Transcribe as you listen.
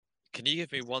Can you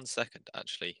give me 1 second,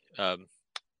 actually?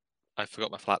 I forgot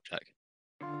my flapjack.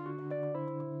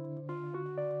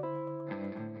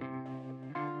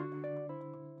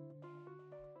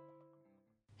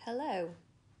 Hello,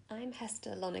 I'm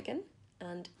Hester Lonergan,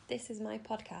 and this is my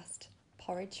podcast,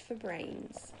 Porridge for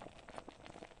Brains.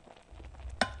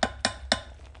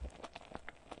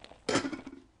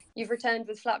 You've returned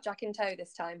with flapjack in tow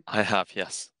this time. I have,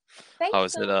 yes. Thanks I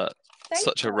was in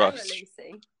such a for rush. error,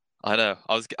 Lucy. I know.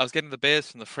 I was getting the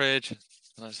beers from the fridge,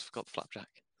 and I just forgot the flapjack.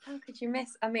 How could you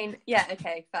miss? I mean, yeah,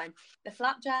 okay, fine. The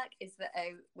flapjack is the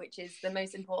oat, which is the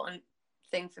most important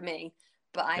thing for me.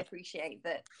 But I appreciate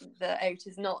that the oat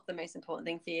is not the most important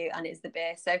thing for you, and it's the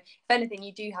beer. So, if anything,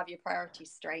 you do have your priorities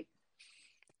straight.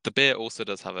 The beer also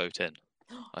does have oat in.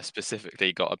 I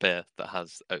specifically got a beer that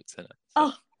has oats in it. So.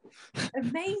 Oh,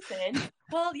 amazing.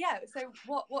 Well, yeah. So,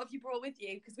 what have you brought with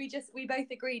you? Because we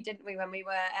both agreed, didn't we, when we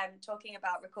were talking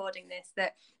about recording this,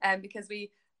 that because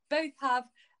we both have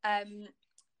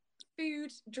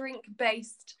food, drink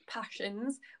based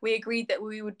passions, we agreed that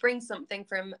we would bring something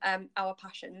from our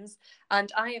passions.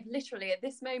 And I have literally at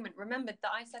this moment remembered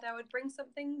that I said I would bring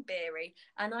something beery,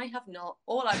 and I have not.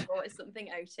 All I've brought is something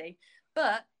oaty.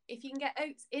 But if you can get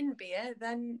oats in beer,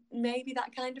 then maybe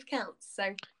that kind of counts.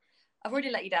 So I've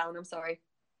already let you down. I'm sorry.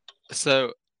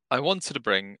 So I wanted to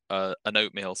bring an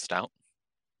oatmeal stout,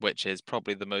 which is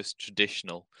probably the most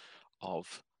traditional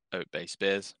of oat-based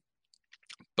beers.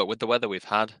 But with the weather we've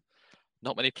had,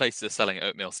 not many places are selling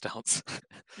oatmeal stouts.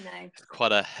 No. It's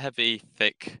quite a heavy,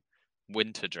 thick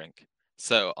winter drink.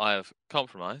 So I've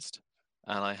compromised,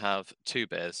 and I have two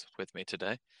beers with me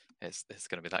today. It's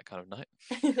going to be that kind of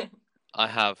night. I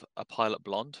have a Pilot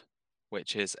Blonde,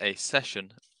 which is a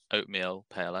session oatmeal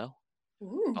pale ale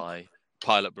by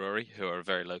Pilot Brewery, who are a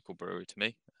very local brewery to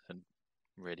me, and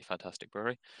really fantastic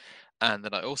brewery. And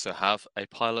then I also have a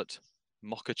Pilot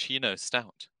Mochaccino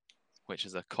Stout, which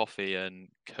is a coffee and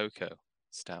cocoa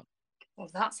stout. Well,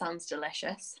 that sounds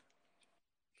delicious.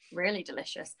 Really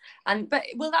delicious. But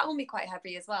will that one be quite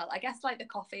heavy as well? I guess like the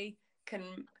coffee can.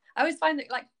 I always find that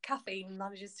like caffeine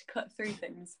manages to cut through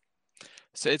things.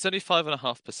 So it's only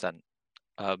 5.5%.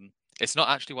 It's not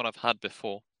actually one I've had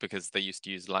before because they used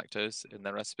to use lactose in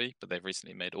their recipe, but they've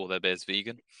recently made all their beers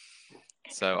vegan.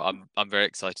 So I'm very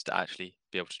excited to actually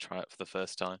be able to try it for the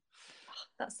first time. Oh,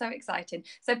 that's so exciting.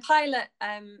 So Pilot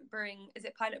Brewing, is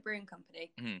it Pilot Brewing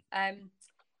Company?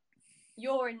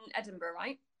 You're in Edinburgh,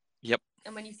 right? Yep.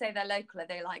 And when you say they're local, are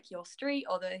they like your street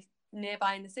or they're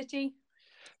nearby in the city?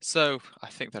 So I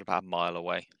think they're about a mile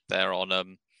away. They're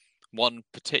on one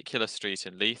particular street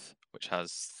in Leith, which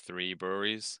has 3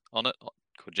 breweries on it,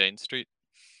 called Jane Street.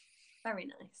 Very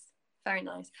nice. Very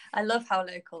nice. I love how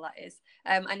local that is.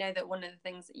 I know that one of the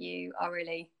things that you are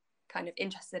really kind of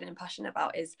interested and passionate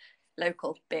about is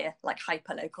local beer, like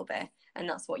hyper local beer. And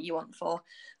that's what you want for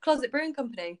Closet Brewing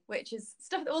Company, which is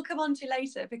stuff that we'll come on to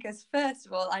later. Because first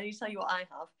of all, I need to tell you what I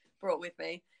have brought with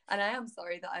me. And I am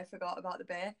sorry that I forgot about the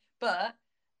beer, but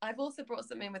I've also brought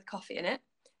something with coffee in it.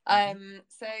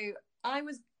 So I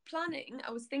was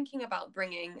thinking about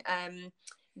bringing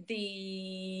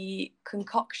the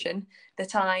concoction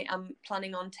that I am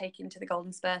planning on taking to the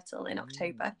Golden Spurtle in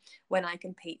October when I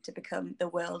compete to become the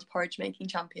world porridge making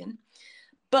champion.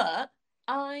 But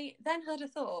I then had a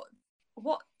thought,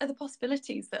 what are the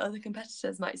possibilities that other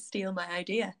competitors might steal my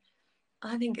idea?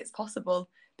 I think it's possible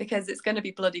because it's going to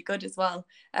be bloody good as well.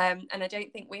 And I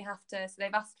don't think we have to. So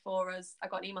they've asked for us. I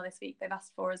got an email this week. They've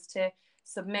asked for us to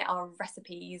submit our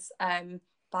recipes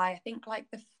by, I think, like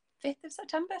the 5th of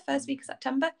September, first week of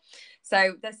September.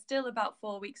 So there's still about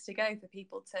 4 weeks to go for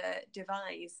people to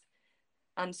devise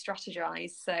and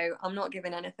strategize. So I'm not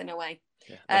giving anything away.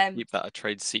 Yeah, keep that a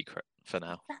trade secret for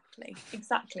now.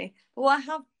 Exactly. But what I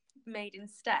have made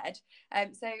instead,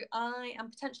 so I am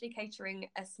potentially catering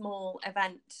a small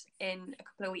event in a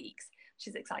couple of weeks, which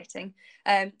is exciting.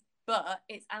 But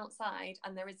it's outside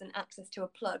and there isn't access to a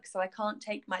plug, so I can't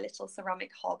take my little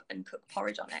ceramic hob and cook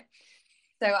porridge on it.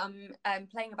 So I'm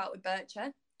playing about with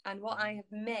Bircher, and what I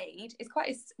have made is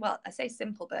quite I say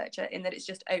simple Bircher in that it's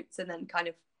just oats and then kind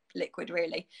of liquid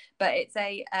really, but it's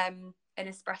an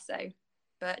espresso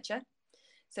Bircher.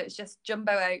 So it's just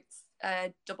jumbo oats,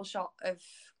 a double shot of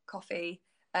coffee,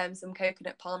 some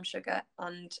coconut palm sugar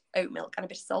and oat milk and a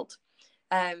bit of salt.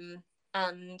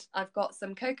 And I've got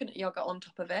some coconut yogurt on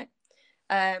top of it.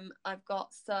 I've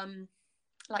got some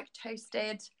like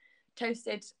toasted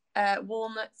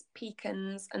walnuts,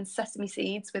 pecans and sesame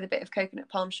seeds with a bit of coconut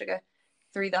palm sugar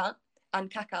through that, and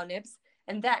cacao nibs.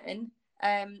 And then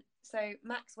So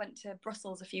Max went to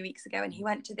Brussels a few weeks ago, and he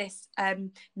went to this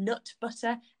nut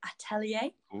butter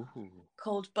atelier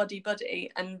called Buddy Buddy,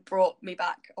 and brought me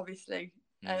back, obviously,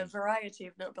 a variety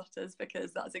of nut butters,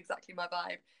 because that's exactly my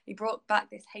vibe. He brought back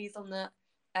this hazelnut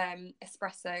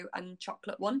espresso and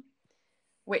chocolate one,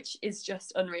 which is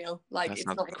just unreal. Like, that it's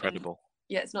sounds not incredible.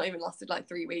 it's not even lasted like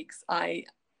 3 weeks.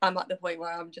 I'm at the point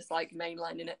where I'm just like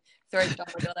mainlining it, throwing it down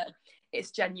my gullet.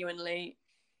 It's genuinely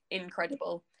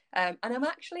incredible. And I'm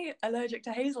actually allergic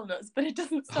to hazelnuts, but it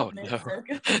doesn't stop me. It's so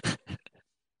good.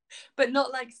 But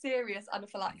not like serious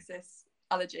anaphylaxis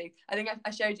allergy. I think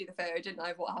I showed you the photo, didn't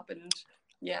I, of what happened?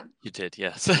 Yeah. You did,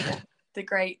 yes. The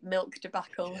great milk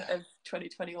debacle of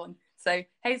 2021. So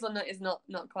hazelnut is not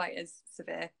quite as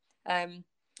severe.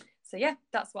 So yeah,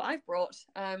 that's what I've brought.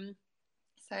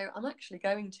 So I'm actually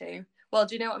going to, well,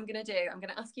 do you know what I'm going to do? I'm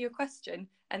going to ask you a question,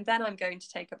 and then I'm going to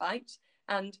take a bite.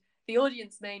 And the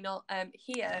audience may not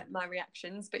hear my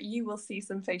reactions, but you will see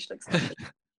some facial expressions.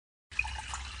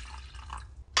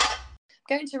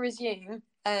 Going to resume.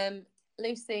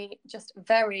 Lucy just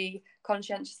very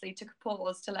conscientiously took a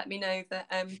pause to let me know that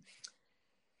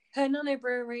her nano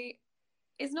brewery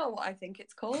is not what I think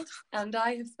it's called, and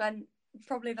I have spent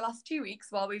probably the last 2 weeks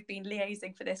while we've been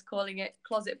liaising for this calling it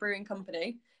Closet Brewing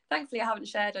Company. Thankfully I haven't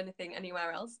shared anything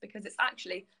anywhere else, because it's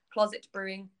actually Closet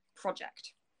Brewing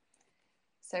Project.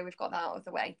 So we've got that out of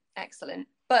the way. Excellent.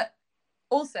 But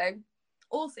also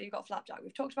you've got Flapjack.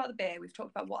 We've talked about the beer, we've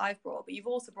talked about what I've brought, but you've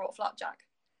also brought Flapjack,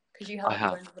 because you helped me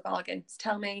win the bargain. So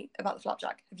tell me about the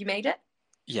Flapjack. Have you made it?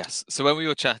 Yes. So when we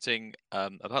were chatting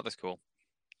about this call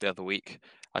the other week,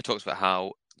 I talked about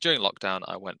how during lockdown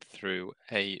I went through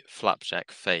a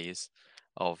flapjack phase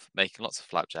of making lots of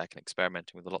flapjack and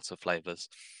experimenting with lots of flavors.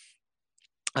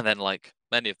 And then, like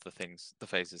many of the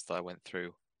phases that I went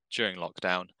through during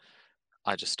lockdown,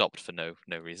 I just stopped for no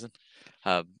reason.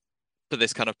 But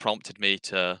this kind of prompted me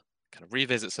to kind of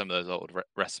revisit some of those old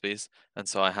recipes, and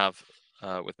so I have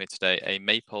with me today a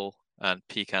maple and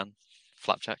pecan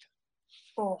flapjack.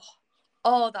 Oh,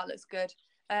 that looks good.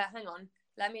 Hang on.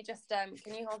 Let me just,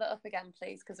 can you hold it up again,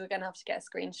 please? Because we're going to have to get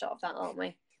a screenshot of that, aren't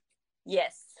we?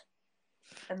 Yes.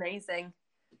 Amazing.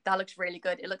 That looks really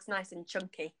good. It looks nice and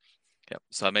chunky. Yep.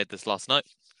 So I made this last night,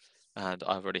 and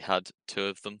I've already had 2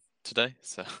 of them today.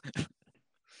 So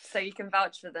so you can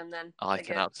vouch for them then? I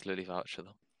can absolutely vouch for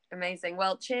them. Amazing.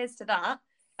 Well, cheers to that.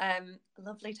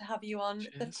 Lovely to have you on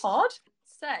Cheers. the pod.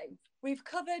 So we've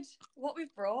covered what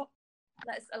we've brought.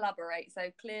 Let's elaborate.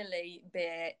 So clearly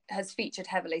beer has featured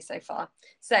heavily so far.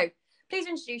 So please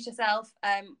introduce yourself.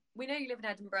 We know you live in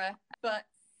Edinburgh, but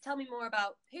tell me more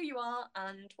about who you are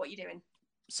and what you're doing.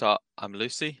 So I'm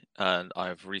Lucy, and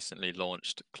I've recently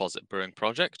launched Closet Brewing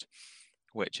Project,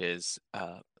 which is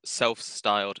a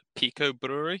self-styled Pico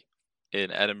brewery in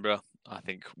Edinburgh. I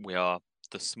think we are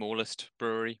the smallest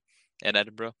brewery in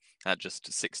Edinburgh at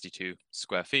just 62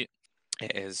 square feet.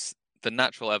 It is the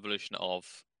natural evolution of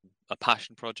a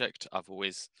passion project. I've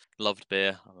always loved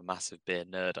beer. I'm a massive beer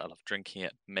nerd. I love drinking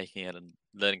it, making it, and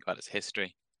learning about its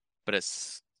history. But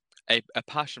it's a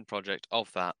passion project of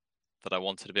that I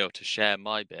wanted to be able to share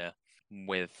my beer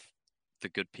with the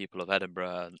good people of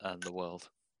Edinburgh and the world.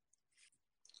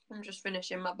 I'm just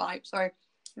finishing my bite. Sorry,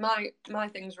 my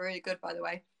thing's really good, by the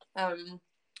way.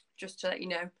 Just to let you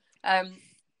know.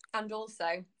 And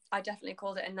also, I definitely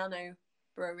called it a nano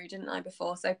brewery, didn't I,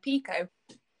 before? So Pico.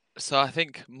 So I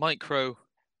think micro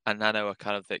and nano are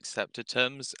kind of the accepted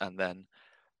terms, and then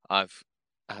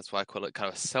that's why I call it kind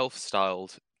of a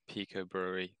self-styled Pico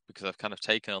brewery, because I've kind of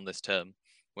taken on this term,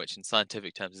 which in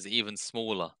scientific terms is even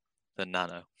smaller than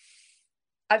nano.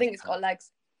 I think it's got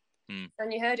legs.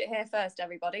 And you heard it here first,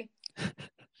 everybody.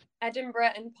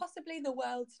 Edinburgh and possibly the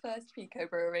world's first Pico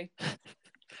brewery.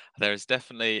 There is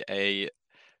definitely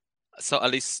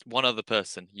at least one other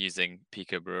person using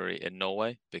Pico brewery in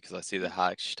Norway, because I see the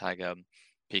hashtag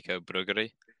Pico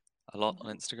Bryggeri a lot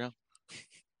on Instagram.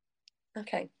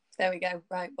 Okay, there we go.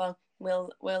 Right, well,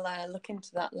 we'll look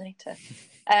into that later.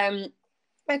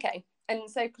 Okay, and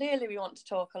so clearly we want to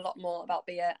talk a lot more about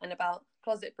beer and about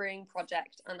Closet Brewing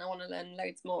Project, and I want to learn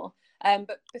loads more.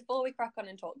 But before we crack on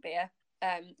and talk beer,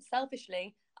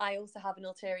 selfishly, I also have an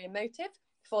ulterior motive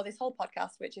for this whole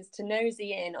podcast, which is to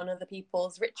nosy in on other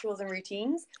people's rituals and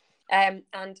routines,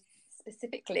 and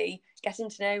specifically getting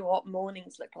to know what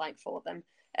mornings look like for them.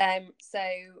 So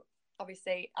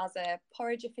obviously, as a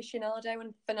porridge aficionado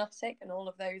and fanatic and all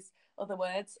of those other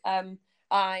words,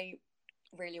 I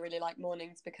really, really like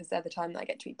mornings because they're the time that I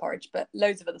get to eat porridge, but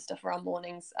loads of other stuff around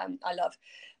mornings I love.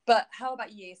 But how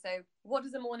about you? So what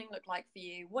does a morning look like for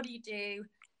you? What do you do?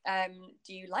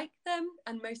 Do you like them?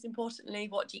 And most importantly,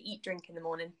 what do you eat, drink in the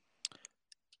morning?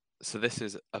 So this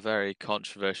is a very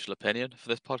controversial opinion for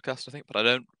this podcast, I think, but I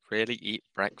don't really eat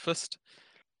breakfast.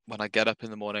 When I get up in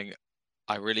the morning,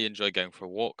 I really enjoy going for a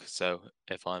walk. So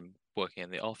if I'm working in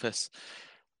the office,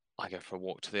 I go for a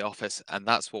walk to the office, and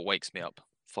that's what wakes me up,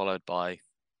 followed by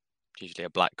usually a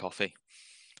black coffee.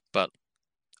 But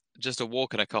just a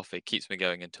walk and a coffee keeps me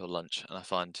going until lunch, and I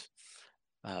find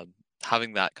um,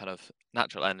 having that kind of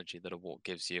natural energy that a walk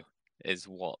gives you is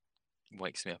what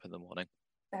wakes me up in the morning.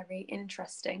 Very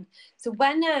interesting. So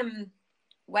when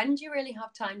do you really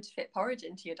have time to fit porridge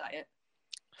into your diet?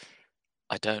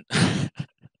 I don't.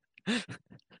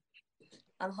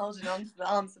 I'm holding on to the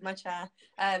arms of my chair.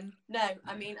 No,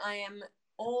 I mean, I am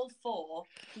all for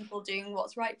people doing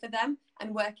what's right for them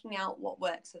and working out what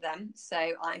works for them. So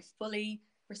I fully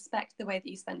respect the way that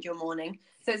you spend your morning.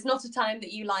 So it's not a time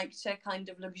that you like to kind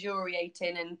of luxuriate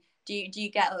in, and do you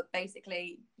get up,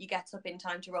 basically you get up in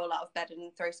time to roll out of bed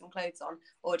and throw some clothes on,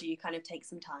 or do you kind of take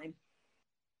some time?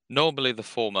 Normally the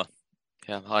former.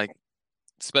 Yeah, I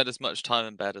spend as much time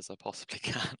in bed as I possibly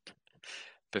can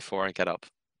before I get up.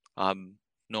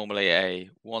 Normally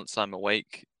once I'm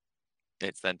awake,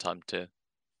 it's then time to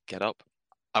get up.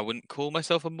 I wouldn't call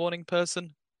myself a morning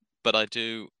person, but I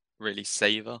do really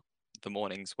savor the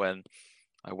mornings when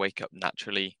I wake up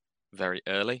naturally very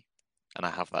early and I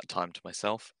have that time to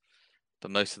myself.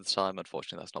 But most of the time,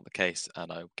 unfortunately, that's not the case,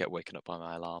 and I get woken up by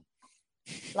my alarm.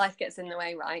 Life gets in the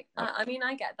way, right? Yep. I mean,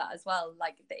 I get that as well.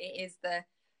 Like, it is the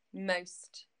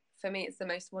most, for me, it's the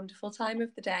most wonderful time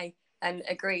of the day. And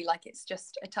agree, like, it's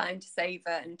just a time to savor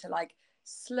and to like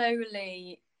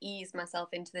slowly ease myself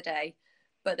into the day.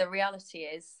 But the reality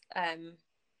is,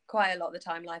 quite a lot of the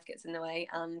time, life gets in the way,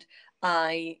 and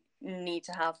I need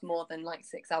to have more than like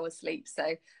 6 hours sleep.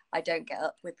 So I don't get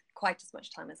up with quite as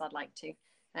much time as I'd like to.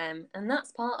 And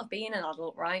that's part of being an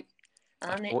adult, right?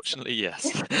 And it's Unfortunately, yes.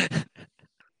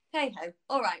 hey ho.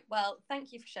 All right. Well,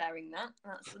 thank you for sharing that.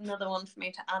 That's another one for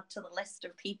me to add to the list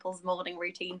of people's morning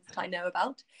routines that I know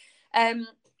about. Um,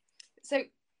 so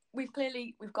we've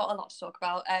got a lot to talk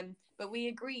about. But we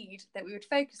agreed that we would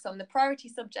focus on the priority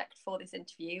subject for this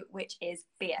interview, which is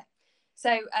beer.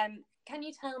 So can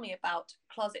you tell me about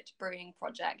Closet Brewing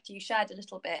Project? You shared a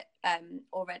little bit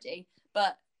already,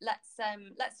 but let's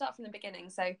start from the beginning.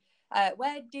 So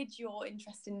where did your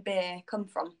interest in beer come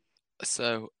from?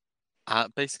 So,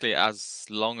 basically, as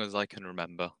long as I can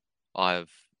remember,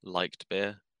 I've liked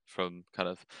beer from kind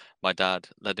of my dad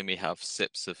letting me have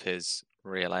sips of his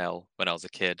real ale when I was a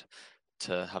kid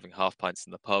to having half pints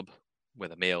in the pub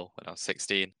with a meal when I was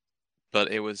 16.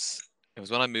 But it was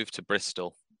when I moved to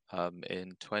Bristol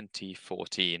in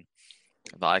 2014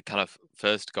 that I kind of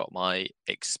first got my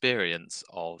experience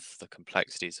of the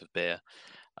complexities of beer.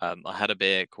 I had a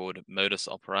beer called Modus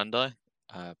Operandi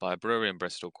by a brewery in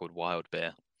Bristol called Wild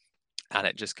Beer, and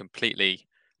it just completely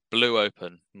blew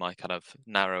open my kind of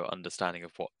narrow understanding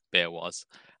of what beer was.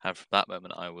 And from that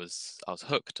moment, I was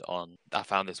hooked on. I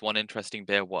found this one interesting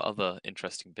beer. What other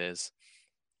interesting beers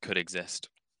could exist?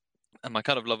 And my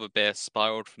kind of love of beer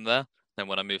spiraled from there. Then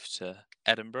when I moved to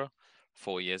Edinburgh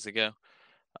 4 years ago,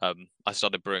 I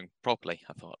started brewing properly.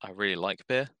 I thought I really like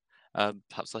beer.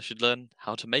 Perhaps I should learn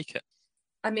how to make it.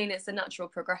 I mean, it's a natural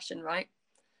progression, right?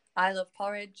 I love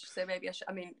porridge, so maybe I should.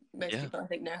 I mean, most Yeah. people I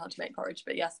think know how to make porridge,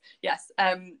 but yes, yes,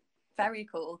 very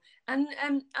cool. And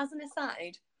as an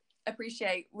aside,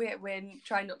 appreciate we're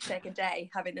trying not to take a day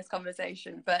having this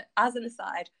conversation, but as an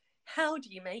aside, how do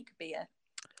you make beer?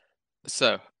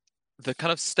 So the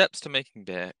kind of steps to making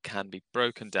beer can be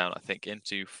broken down, I think,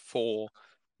 into four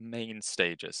main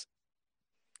stages.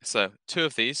 So two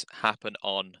of these happen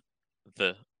on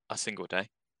a single day,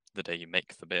 the day you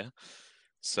make the beer.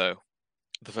 So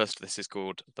the first of this is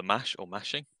called the mash or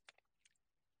mashing.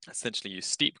 Essentially, you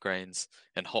steep grains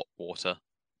in hot water,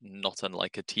 not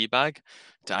unlike a tea bag,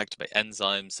 to activate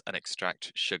enzymes and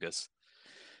extract sugars.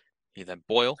 You then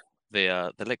boil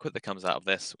the liquid that comes out of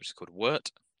this, which is called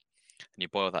wort, and you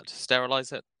boil that to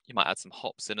sterilize it. You might add some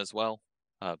hops in as well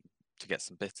um, to get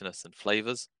some bitterness and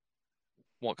flavors.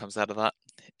 What comes out of that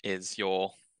is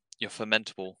your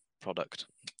fermentable product.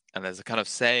 And there's a kind of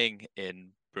saying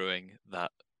in brewing that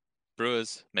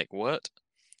brewers make wort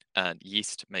and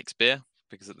yeast makes beer,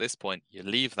 because at this point you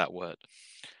leave that wort,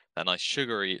 that nice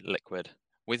sugary liquid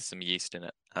with some yeast in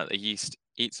it, and the yeast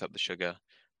eats up the sugar,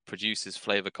 produces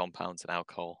flavor compounds and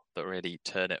alcohol that really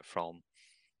turn it from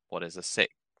what is a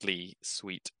sickly,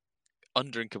 sweet,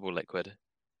 undrinkable liquid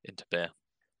into beer.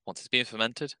 Once it's been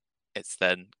fermented, it's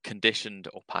then conditioned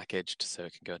or packaged so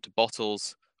it can go into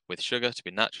bottles with sugar to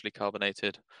be naturally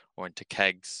carbonated, or into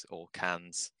kegs or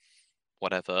cans,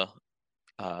 whatever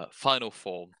final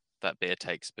form that beer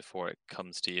takes before it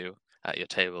comes to you at your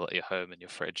table, at your home, in your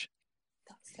fridge.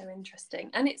 That's so interesting.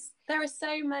 And there are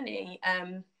so many.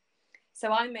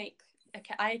 So I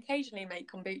occasionally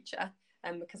make kombucha,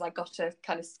 because I got a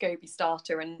kind of SCOBY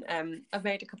starter, and I've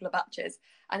made a couple of batches,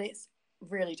 and it's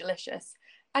really delicious.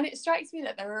 And it strikes me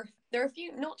that there are a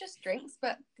few, not just drinks,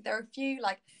 but there are a few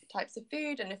like types of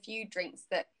food and a few drinks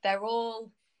that they're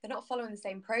not following the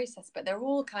same process, but they're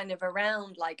all kind of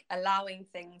around like allowing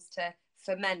things to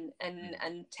ferment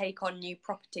and take on new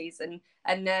properties, and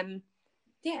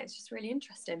yeah, it's just really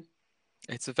interesting.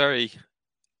 It's a very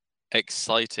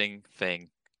exciting thing,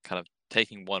 kind of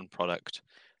taking one product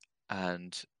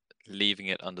and leaving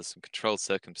it under some controlled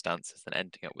circumstances and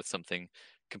ending up with something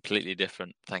completely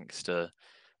different thanks to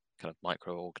kind of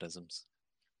microorganisms.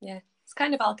 Yeah, it's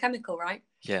kind of alchemical, right?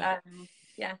 Yeah.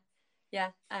 Yeah,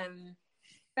 yeah.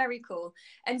 Very cool.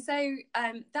 And so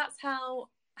that's how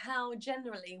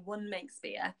generally one makes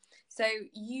beer. So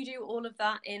you do all of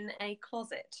that in a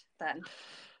closet then?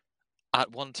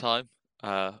 At one time,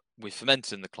 we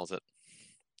fermented in the closet,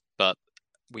 but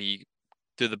we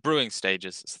do the brewing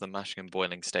stages, so the mashing and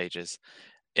boiling stages,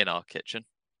 in our kitchen,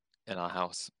 in our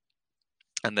house.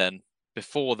 And then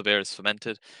before the beer is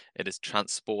fermented, it is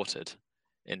transported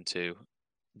into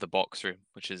the box room,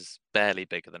 which is barely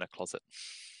bigger than a closet.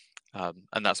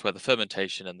 And that's where the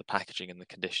fermentation and the packaging and the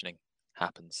conditioning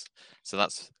happens. So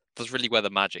that's really where the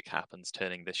magic happens,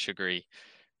 turning this sugary.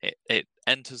 It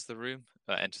enters the room,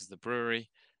 enters the brewery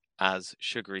as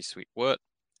sugary sweet wort,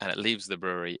 and it leaves the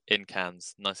brewery in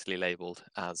cans, nicely labeled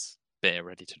as beer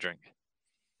ready to drink.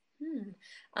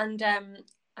 And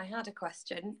I had a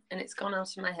question, and it's gone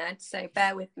out of my head, so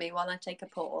bear with me while I take a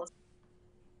pause.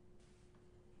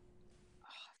 Oh,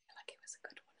 I feel like it was a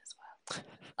good one as well.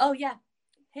 Oh yeah,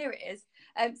 here it is.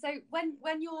 So when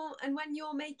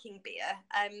you're making beer,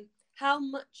 how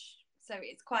much? So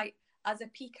it's quite, as a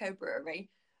Pico brewery.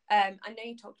 I know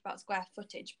you talked about square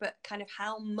footage, but kind of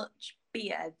how much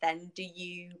beer then do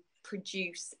you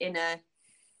produce in a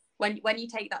when you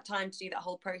take that time to do that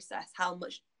whole process? How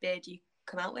much beer do you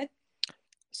come out with?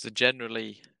 So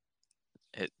generally,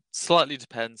 it slightly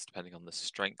depends, depending on the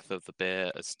strength of the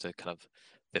beer, as to kind of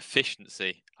the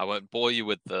efficiency. I won't bore you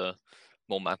with the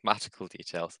more mathematical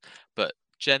details, but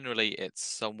generally it's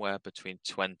somewhere between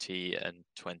 20 and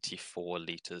 24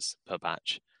 liters per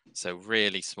batch. So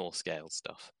really small scale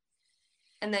stuff.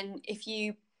 And then if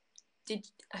you did,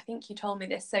 I think you told me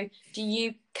this. So do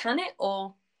you can it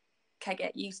or keg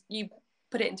it? You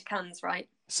put it into cans, right?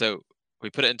 So we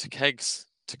put it into kegs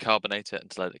to carbonate it and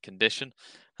to let it condition,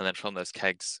 and then from those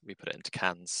kegs we put it into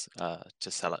cans to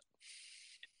sell it.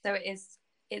 So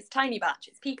it's tiny batch.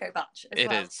 It's Pico batch as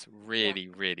well. It is really,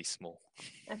 really small.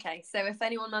 Okay, so if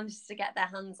anyone manages to get their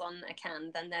hands on a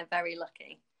can, then they're very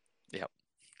lucky. Yep.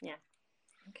 Yeah.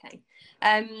 Okay.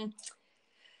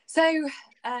 So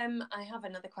I have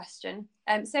another question.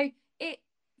 So it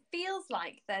feels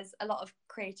like there's a lot of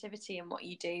creativity in what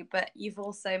you do, but you've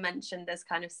also mentioned there's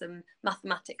kind of some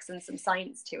mathematics and some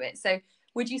science to it. So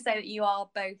would you say that you are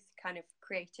both kind of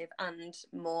creative and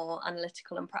more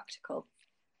analytical and practical?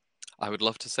 I would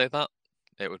love to say that.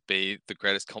 It would be the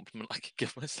greatest compliment I could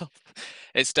give myself.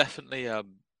 It's definitely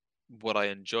what I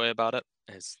enjoy about it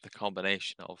is the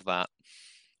combination of that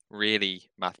really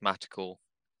mathematical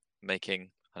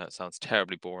making. I know it sounds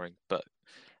terribly boring, but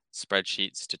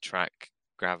spreadsheets to track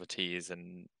gravities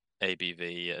and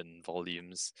ABV and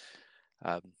volumes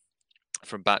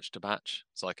from batch to batch,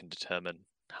 so I can determine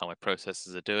how my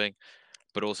processes are doing,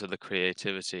 but also the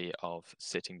creativity of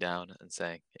sitting down and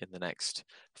saying, in the next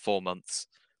 4 months,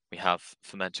 we have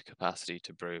fermenter capacity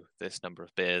to brew this number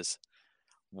of beers.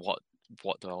 What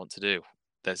do I want to do?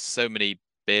 There's so many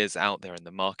beers out there in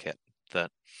the market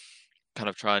that kind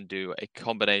of try and do a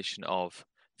combination of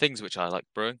things which I like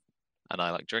brewing and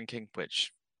I like drinking,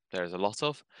 which there is a lot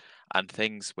of, and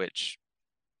things which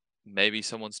maybe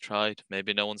someone's tried,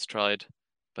 maybe no one's tried,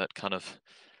 but kind of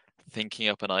thinking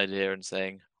up an idea and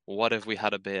saying, what if we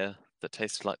had a beer that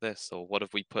tasted like this? Or what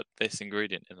if we put this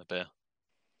ingredient in a beer?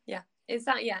 Yeah.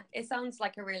 It sounds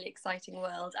like a really exciting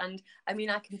world. And I mean,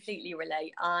 I completely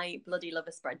relate. I bloody love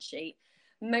a spreadsheet.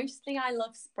 Mostly I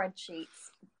love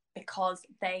spreadsheets because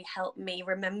they help me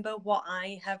remember what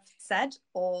I have said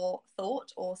or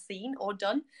thought or seen or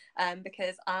done.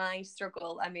 Because I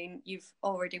struggle. I mean, you've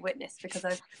already witnessed because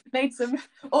I've made some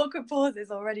awkward pauses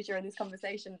already during this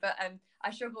conversation, but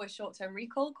I struggle with short-term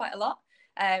recall quite a lot.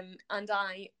 And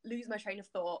I lose my train of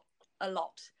thought a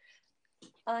lot.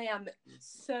 I am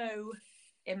so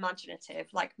imaginative.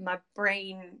 Like my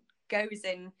brain goes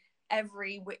in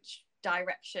every which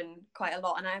direction quite a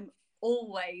lot, and I'm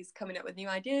always coming up with new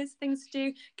ideas, things to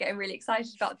do, getting really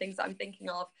excited about things that I'm thinking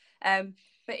of.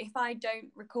 But if I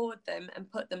don't record them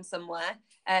and put them somewhere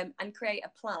and create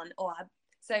a plan,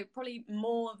 so probably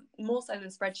more so than a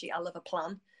spreadsheet, I love a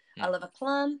plan. I love a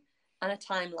plan and a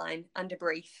timeline and a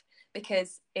brief,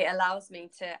 because it allows me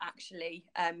to actually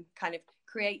kind of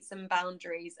create some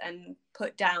boundaries and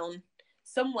put down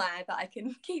somewhere that I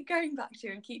can keep going back to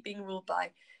and keep being ruled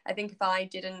by. I think if I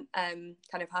didn't kind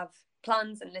of have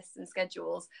plans and lists and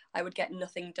schedules, I would get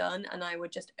nothing done, and I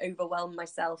would just overwhelm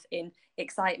myself in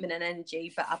excitement and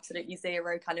energy, but absolutely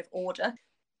zero kind of order.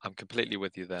 I'm completely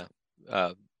with you there.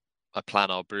 I plan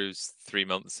our brews 3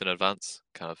 months in advance,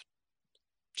 kind of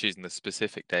choosing the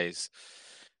specific days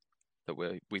that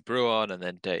we brew on, and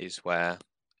then days where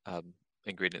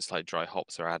ingredients like dry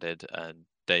hops are added, and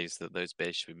days that those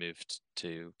beers should be moved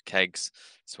to kegs,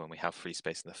 so when we have free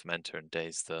space in the fermenter, and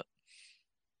days that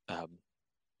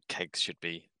kegs should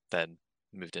be then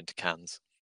moved into cans.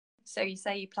 So you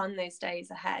say you plan those days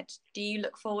ahead. Do you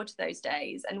look forward to those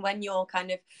days? And when you're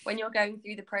going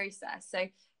through the process, so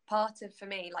part of, for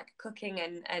me, like cooking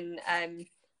and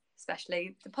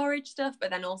especially the porridge stuff, but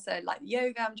then also like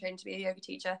yoga, I'm trained to be a yoga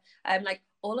teacher, like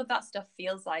all of that stuff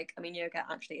feels like, I mean, yoga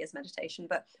actually is meditation,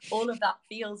 but all of that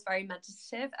feels very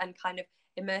meditative, and kind of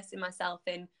immersing myself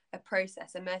in a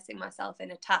process, immersing myself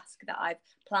in a task that I've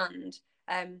planned,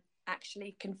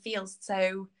 actually can feel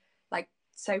so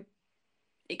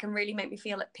it can really make me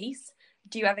feel at peace.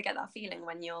 Do you ever get that feeling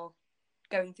when you're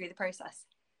going through the process?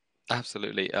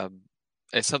 Absolutely.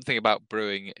 It's something about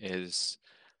brewing is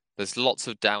there's lots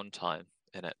of downtime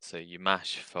in it. So you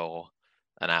mash for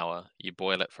an hour, you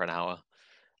boil it for an hour,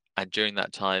 and during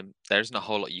that time, there isn't a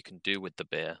whole lot you can do with the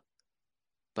beer,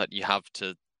 but you have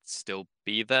to still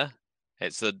be there.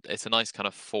 It's a nice kind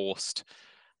of forced,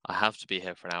 I have to be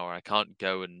here for an hour. I can't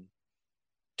go and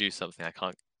do something. I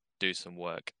can't do some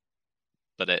work.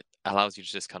 But it allows you to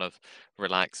just kind of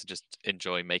relax and just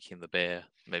enjoy making the beer,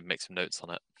 maybe make some notes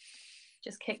on it.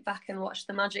 Just kick back and watch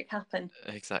the magic happen.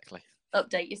 Exactly.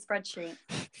 Update your spreadsheet.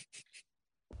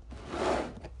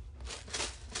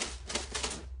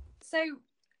 So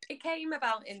it came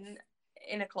about in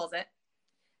a closet,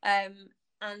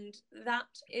 and that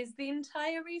is the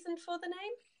entire reason for the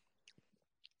name.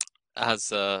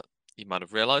 As you might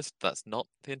have realised, that's not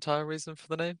the entire reason for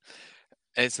the name.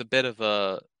 It's a bit of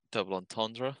a double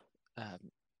entendre.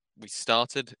 We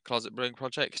started Closet Brewing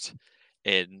Project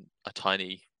in a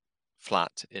tiny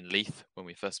flat in Leith when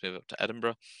we first moved up to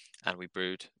Edinburgh, and we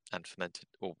brewed and fermented,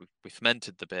 or we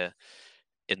fermented the beer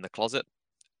in the closet.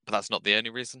 But that's not the only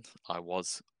reason. I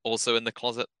was also in the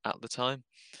closet at the time,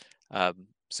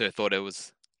 so I thought it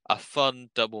was a fun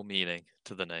double meaning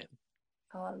to the name.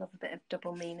 Oh, I love a bit of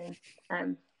double meaning.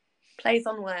 Plays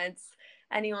on words.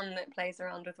 Anyone that plays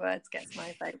around with words gets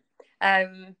my vote.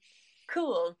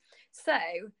 Cool. So,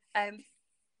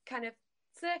 kind of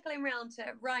circling around to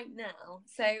right now.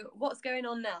 So, what's going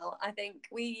on now? I think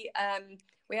we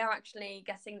are actually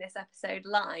getting this episode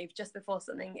live just before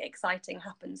something exciting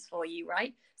happens for you,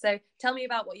 right? So, tell me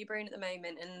about what you're brewing at the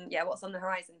moment, and yeah, what's on the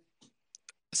horizon.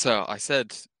 So I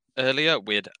said earlier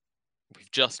we've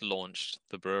just launched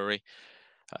the brewery.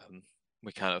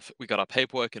 We got our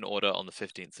paperwork in order on the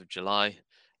 15th of July,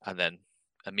 and then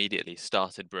immediately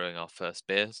started brewing our first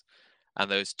beers. And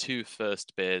those two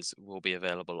first beers will be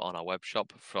available on our web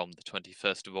shop from the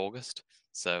 21st of August.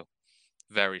 So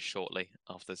very shortly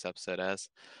after this episode airs.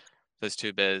 Those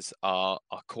two beers are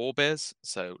our core beers.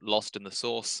 So Lost in the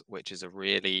Source, which is a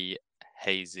really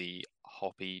hazy,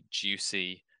 hoppy,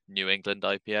 juicy New England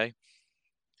IPA.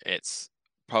 It's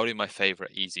probably my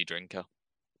favorite easy drinker.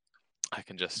 I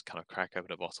can just kind of crack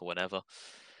open a bottle whenever.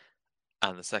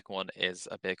 And the second one is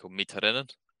a beer called Mitterinnen,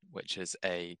 which is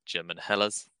a German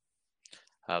Helles.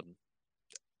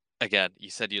 Again, you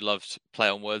said you loved play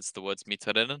on words. The words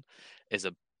Mitterinnen is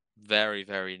a very,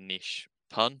 very niche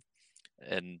pun,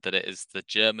 in that it is the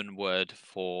German word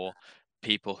for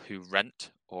people who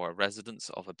rent or are residents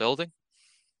of a building.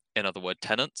 In other words,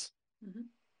 tenants,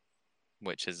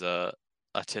 which is a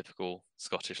typical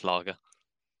Scottish lager.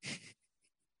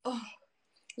 Oh,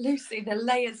 Lucy, the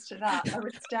layers to that are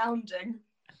astounding.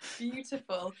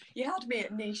 Beautiful. You had me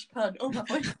at niche pun. Oh, my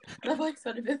voice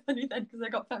went a bit funny then because I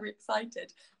got very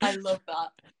excited. I love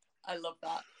that.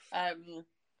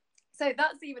 So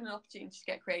that's even an opportunity to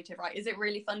get creative, right? Is it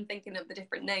really fun thinking of the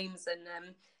different names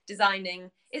and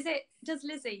designing? Does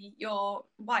Lizzie, your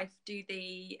wife, do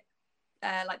the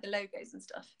like the logos and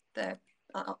stuff, the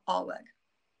artwork?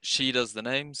 She does the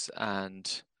names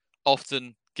and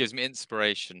often gives me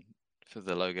inspiration for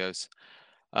the logos.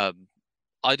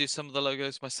 I do some of the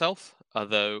logos myself,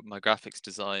 although my graphics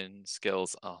design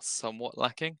skills are somewhat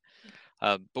lacking.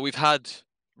 But we've had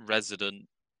resident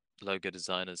logo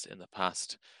designers in the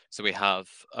past. So we have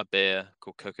a beer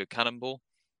called Cocoa Cannonball,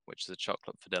 which is a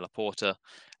chocolate vanilla porter,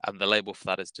 and the label for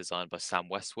that is designed by Sam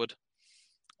Westwood.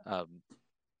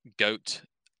 Goat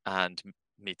and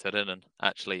Mitarinen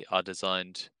actually are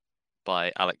designed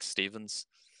by Alex Stevens,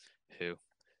 who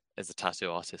is a tattoo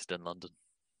artist in London.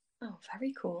 Oh,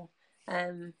 very cool.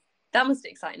 That must be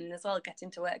exciting as well,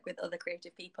 getting to work with other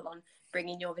creative people on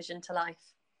bringing your vision to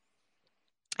life.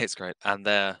 It's great, and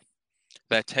their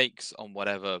takes on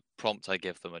whatever prompt I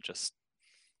give them are just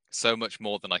so much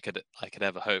more than I could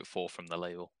ever hope for from the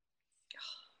label.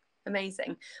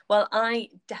 Amazing. Well, I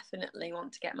definitely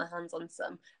want to get my hands on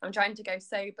some. I'm trying to go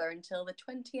sober until the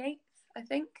 28th, I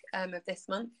think, of this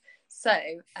month.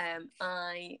 So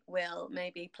I will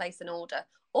maybe place an order,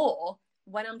 or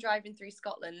when I'm driving through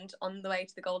Scotland on the way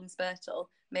to the Golden Spurtle,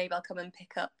 maybe I'll come and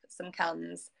pick up some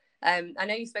cans. I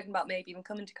know you've spoken about maybe even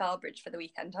coming to Carbridge for the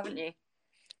weekend, haven't you?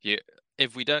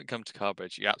 If we don't come to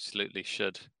Carbridge, you absolutely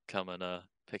should come and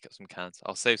pick up some cans.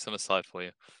 I'll save some aside for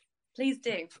you. Please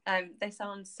do. They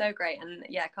sound so great, and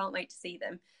yeah, I can't wait to see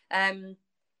them.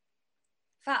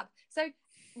 Fab. So,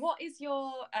 what is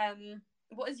your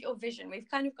vision? We've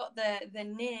kind of got the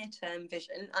near term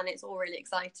vision, and it's all really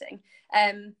exciting.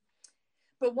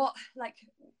 But what are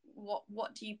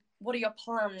your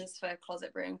plans for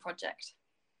Closet Brewing Project?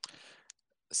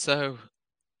 So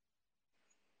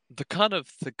the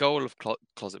goal of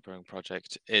Closet Brewing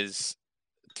Project is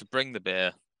to bring the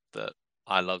beer that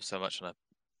I love so much and I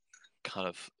kind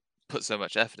of put so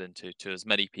much effort into to as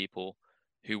many people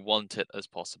who want it as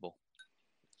possible.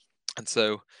 And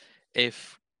so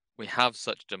if we have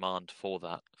such demand for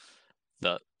that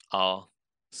our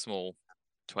small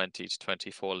 20 to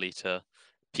 24 litre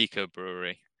Pico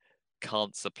brewery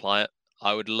can't supply it,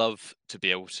 I would love to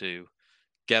be able to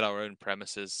get our own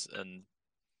premises and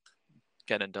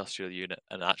get an industrial unit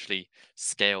and actually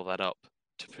scale that up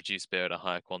to produce beer at a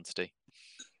higher quantity.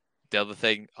 The other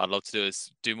thing I'd love to do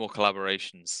is do more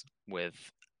collaborations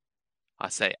with, I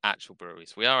say, actual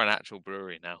breweries. We are an actual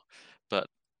brewery now, but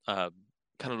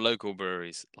kind of local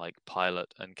breweries like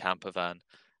Pilot and Campervan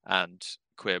and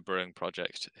Queer Brewing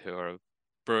Project, who are a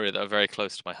brewery that are very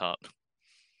close to my heart.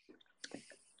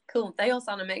 Cool. They all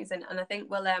sound amazing, and I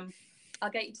think I'll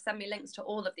get you to send me links to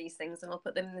all of these things, and we'll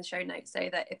put them in the show notes so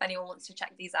that if anyone wants to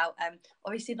check these out,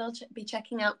 obviously they'll be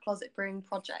checking out Closet Brewing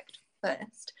Project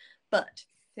first, but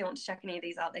if they want to check any of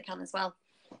these out, they can as well.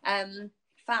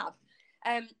 Fab.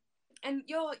 And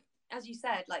you're, as you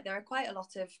said, like there are quite a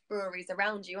lot of breweries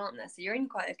around you, aren't there? So you're in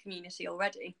quite a community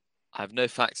already. I have no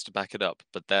facts to back it up,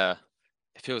 but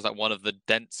it feels like one of the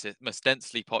most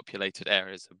densely populated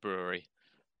areas of brewery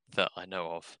that I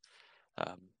know of.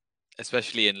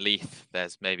 Especially in Leith,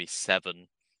 there's maybe 7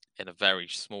 in a very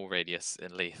small radius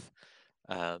in Leith.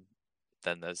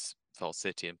 Then there's Hull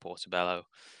City and Portobello,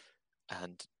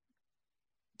 and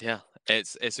yeah,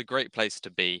 it's a great place to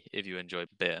be if you enjoy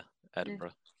beer,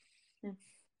 Edinburgh.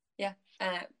 Yeah,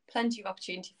 plenty of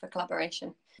opportunity for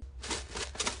collaboration.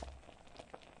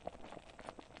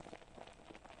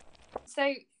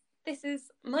 So this is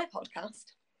my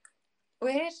podcast.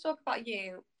 We're here to talk about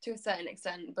you to a certain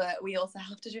extent, but we also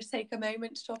have to just take a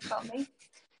moment to talk about me.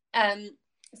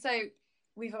 So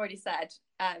we've already said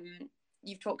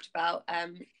you've talked about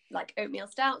like oatmeal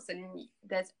stouts, and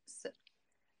it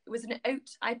was an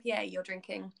oat IPA you're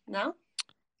drinking now?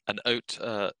 An oat,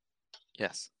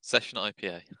 yes, session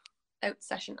IPA. Oat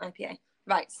session IPA.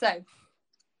 Right, so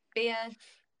beer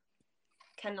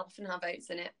can often have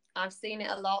oats in it. I've seen it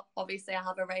a lot. Obviously, I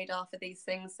have a radar for these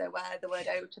things, so where the word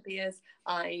oat appears,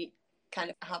 I kind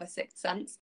of have a sixth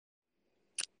sense.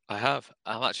 I'm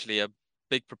actually a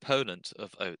big proponent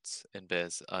of oats in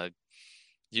beers. I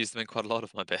use them in quite a lot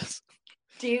of my beers.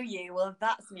 Do you? Well,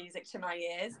 that's music to my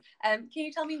ears. Can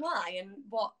you tell me why and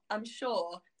what? I'm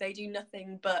sure they do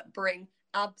nothing but bring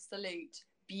absolute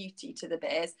beauty to the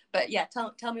beers. But yeah,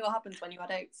 tell me what happens when you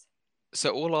add oats.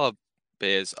 So all our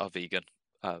beers are vegan.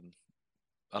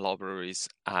 A lot of breweries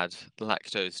add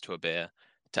lactose to a beer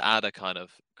to add a kind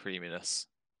of creaminess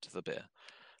to the beer.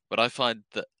 But I find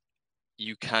that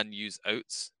you can use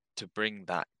oats to bring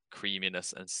that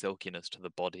creaminess and silkiness to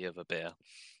the body of a beer.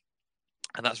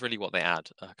 And that's really what they add,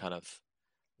 a kind of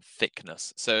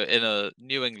thickness. So in a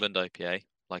New England IPA,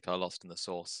 like our Lost in the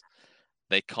Source,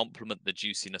 they complement the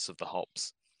juiciness of the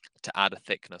hops to add a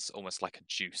thickness, almost like a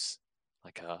juice,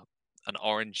 like an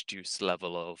orange juice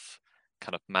level of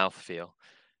kind of mouthfeel.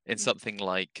 In something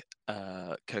like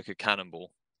Cocoa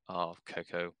Cannonball, our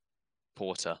cocoa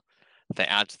porter, they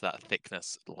add to that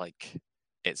thickness like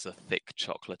it's a thick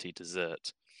chocolatey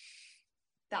dessert.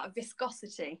 That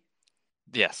viscosity.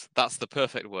 Yes, that's the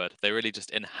perfect word. They really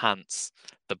just enhance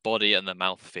the body and the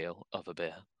mouthfeel of a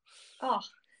beer. Oh,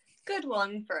 good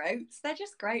one for oats. They're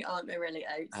just great, aren't they? Really,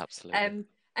 oats. Absolutely.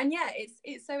 And yeah,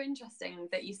 it's so interesting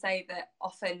that you say that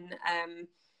often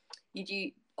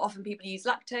often people use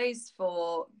lactose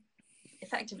for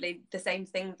effectively the same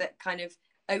thing that kind of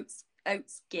oats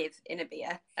give in a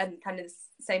beer, and kind of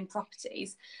the same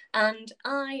properties. And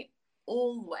I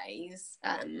always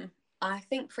I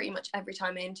think pretty much every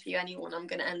time I interview anyone, I'm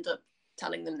going to end up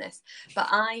telling them this, but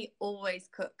I always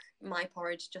cook my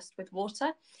porridge just with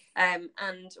water. And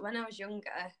when I was younger,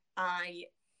 I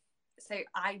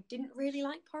didn't really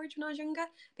like porridge when I was younger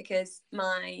because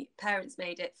my parents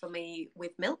made it for me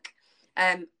with milk.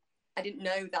 I didn't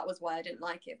know that was why I didn't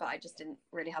like it, but I just didn't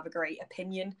really have a great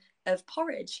opinion of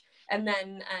porridge. And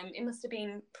then it must have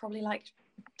been probably like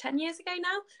 10 years ago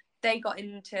now, they got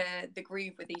into the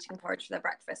groove with eating porridge for their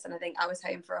breakfast. And I think I was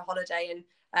home for a holiday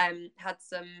and had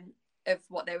some of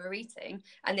what they were eating,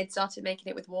 and they'd started making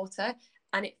it with water,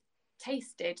 and it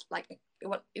tasted like it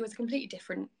was a completely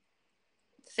different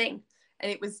thing,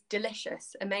 and it was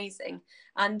delicious, amazing.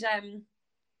 And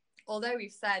although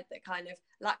we've said that kind of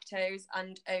lactose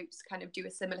and oats kind of do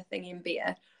a similar thing in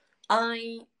beer,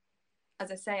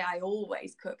 as I say, I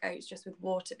always cook oats just with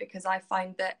water because I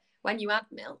find that when you add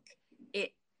milk,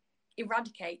 it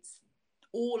eradicates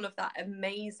all of that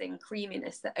amazing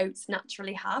creaminess that oats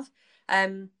naturally have.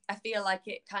 I feel like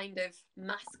it kind of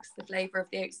masks the flavour of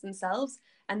the oats themselves,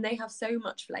 and they have so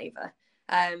much flavour.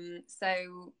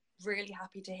 So really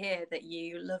happy to hear that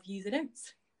you love using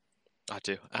oats. I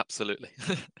do, absolutely.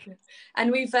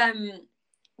 And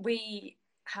we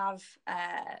have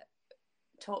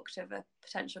talked of a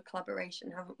potential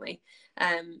collaboration, haven't we?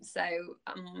 So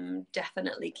I'm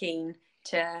definitely keen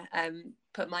to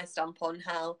put my stamp on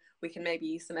how we can maybe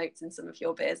use some oats in some of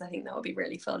your beers. I think that would be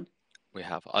really fun. We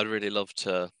have. I'd really love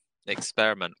to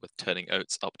experiment with turning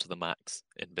oats up to the max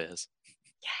in beers.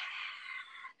 Yeah.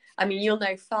 I mean, you'll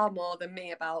know far more than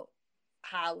me about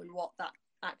how and what that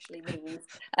actually means.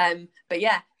 But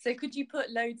yeah, so could you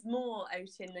put loads more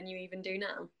oat in than you even do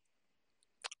now?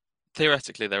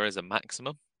 Theoretically, there is a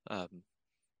maximum,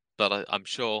 but I'm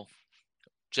sure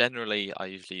generally I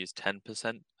usually use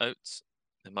 10% oats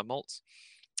in my malts.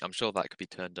 I'm sure that could be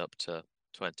turned up to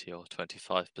 20 or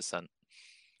 25%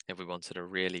 if we wanted a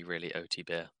really, really oaty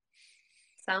beer.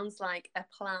 Sounds like a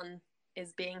plan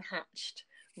is being hatched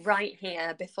right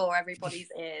here before everybody's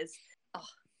ears. Oh,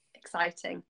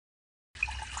 exciting.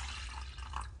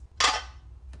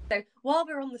 So while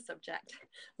we're on the subject,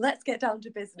 let's get down to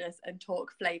business and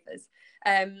talk flavours.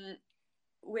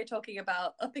 We're talking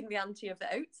about upping the ante of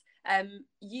the oats.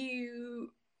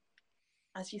 You,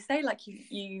 as you say, like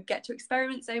you get to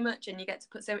experiment so much, and you get to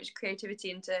put so much creativity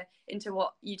into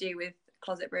what you do with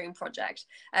Closet Brewing Project.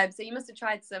 So you must have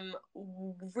tried some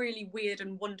really weird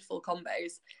and wonderful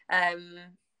combos.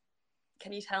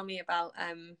 Can you tell me about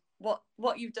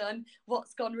what you've done,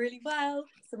 what's gone really well,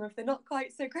 some of the not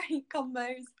quite so great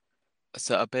combos?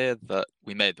 So a beer that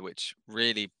we made which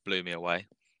really blew me away,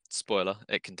 spoiler,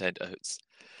 it contained oats,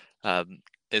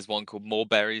 is one called More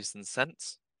Berries Than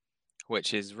Scents,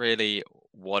 which is really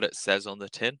what it says on the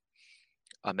tin.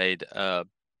 I made a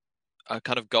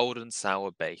kind of golden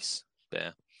sour base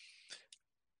beer.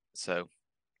 So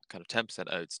kind of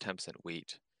 10% oats, 10%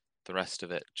 wheat, the rest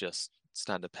of it just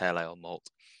standard pale ale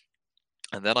malt.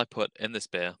 And then I put in this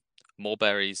beer more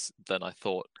berries than I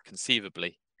thought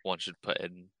conceivably one should put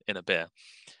in a beer.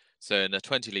 So in a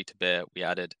 20-litre beer, we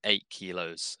added 8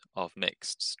 kilos of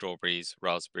mixed strawberries,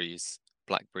 raspberries,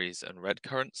 blackberries, and red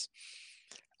currants.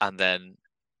 And then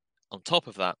on top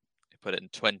of that, we put in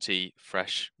 20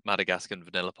 fresh Madagascan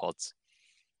vanilla pods.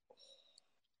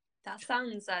 That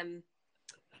sounds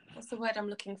what's the word I'm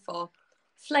looking for?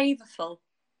 Flavorful.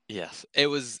 Yes, it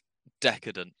was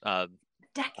decadent. I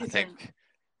Decadent. think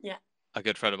Yeah, a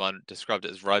good friend of mine described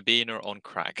it as Ribena on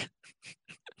crack.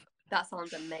 that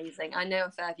sounds amazing. I know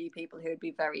a fair few people who would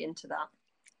be very into that.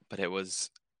 But it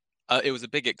was a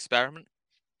big experiment,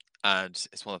 and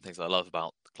it's one of the things I love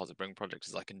about the Closet Brewing Project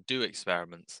is I can do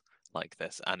experiments like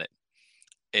this, and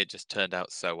it just turned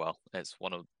out so well. It's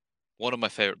one of my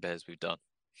favorite beers we've done.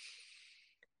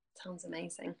 Sounds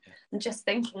amazing. Yeah. And just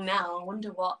thinking now, I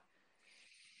wonder what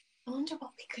we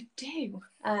could do.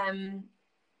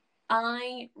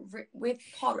 With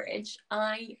porridge,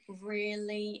 I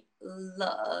really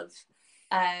love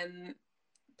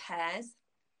pears.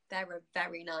 They're a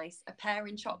very nice. A pear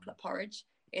in chocolate porridge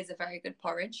is a very good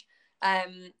porridge.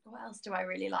 What else do I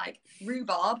really like?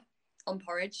 Rhubarb on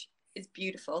porridge is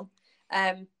beautiful.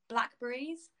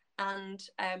 Blackberries and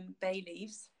bay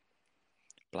leaves.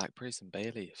 Blackberries and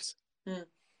bay leaves. Mm.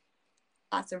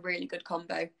 That's a really good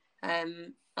combo.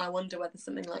 I wonder whether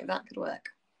something like that could work.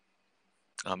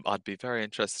 I'd be very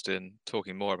interested in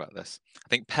talking more about this. I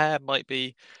think pear might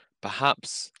be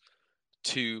perhaps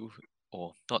too,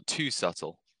 or not too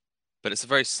subtle, but it's a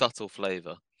very subtle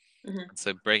flavour. Mm-hmm. And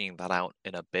so bringing that out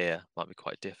in a beer might be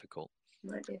quite difficult.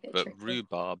 Might be a bit But tricky.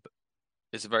 rhubarb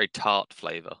is a very tart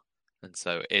flavour, and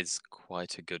so is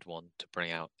quite a good one to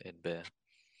bring out in beer.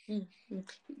 Mm-hmm.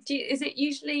 Is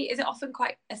it often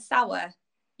quite a sour,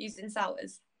 used in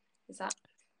sours? Is that?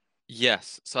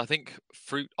 Yes, so I think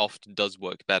fruit often does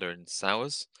work better in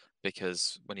sours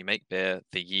because when you make beer,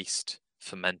 the yeast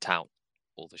ferment out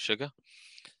all the sugar,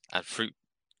 and fruit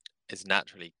is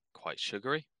naturally quite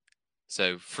sugary.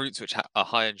 So fruits which are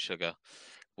high in sugar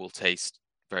will taste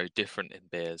very different in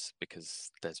beers because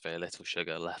there's very little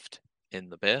sugar left in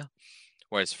the beer,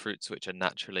 whereas fruits which are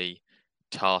naturally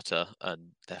tartar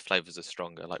and their flavors are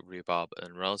stronger, like rhubarb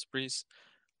and raspberries,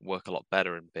 work a lot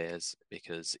better in beers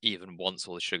because even once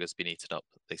all the sugar's been eaten up,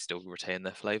 they still retain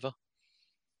their flavor.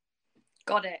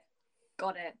 Got it.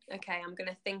 Okay, I'm going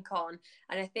to think on.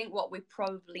 And I think what we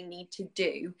probably need to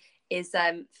do is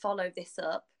follow this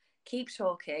up, keep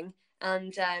talking,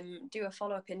 and do a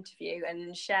follow-up interview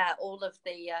and share all of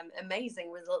the amazing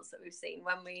results that we've seen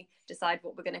when we decide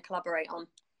what we're going to collaborate on.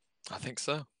 I think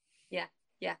so. Yeah.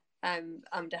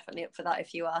 I'm definitely up for that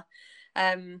if you are.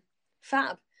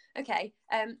 Fab. Okay.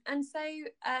 And so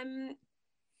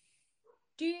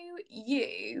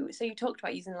so you talked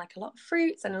about using like a lot of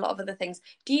fruits and a lot of other things.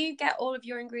 Do you get all of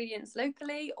your ingredients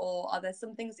locally, or are there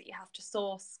some things that you have to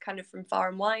source kind of from far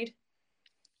and wide?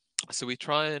 So we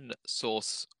try and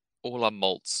source all our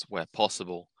malts where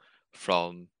possible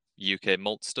from UK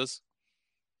maltsters.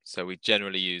 So we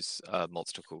generally use a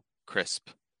maltster called Crisp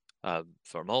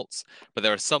for malts, but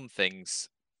there are some things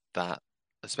that,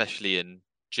 especially in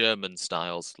German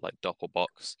styles like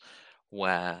Doppelbock,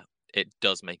 where it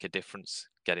does make a difference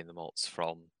getting the malts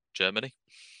from Germany.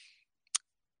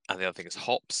 And the other thing is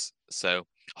hops. So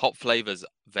hop flavors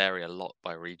vary a lot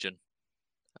by region.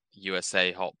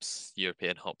 USA hops,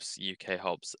 European hops, UK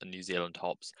hops, and New Zealand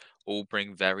hops all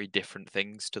bring very different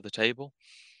things to the table.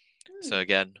 So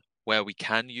again, where we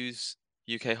can use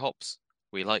UK hops,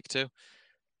 we like to,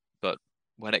 but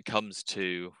when it comes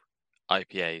to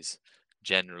IPAs,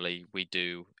 generally we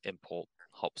do import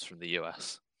hops from the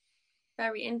US.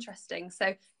 Very interesting.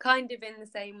 So kind of in the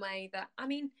same way that, I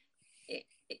mean,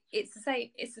 it's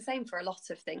the same for a lot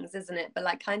of things, isn't it? But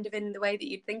like kind of in the way that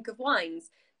you'd think of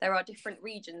wines, there are different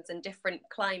regions and different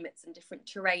climates and different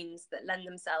terrains that lend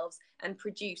themselves and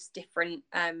produce different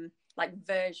like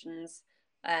versions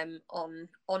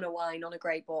on a wine, on a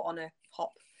grape, or on a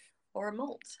hop or a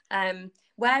malt.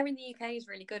 Where in the UK is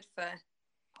really good for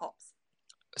hops?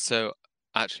 So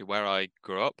actually where I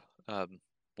grew up,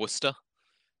 Worcester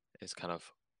is kind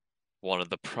of one of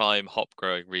the prime hop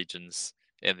growing regions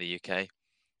in the UK.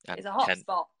 And It's a hop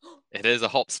spot. It is a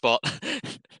hop spot.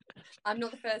 I'm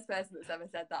not the first person that's ever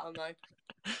said that online.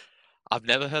 I've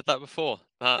never heard that before.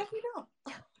 Have you not?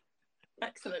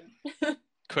 Excellent.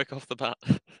 Quick off the bat.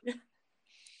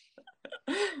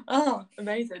 Oh,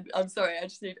 amazing! I'm sorry. I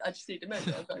just need a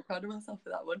moment. I'm very proud of myself for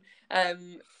that one.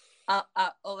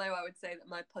 Although I would say that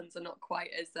my puns are not quite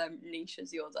as niche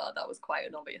as yours are, that was quite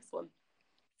an obvious one.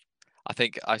 I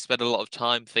think I spent a lot of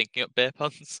time thinking up beer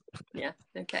puns. Yeah.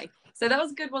 Okay. So that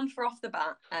was a good one for off the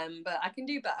bat. But I can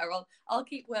do better. I'll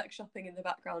keep workshopping in the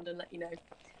background and let you know.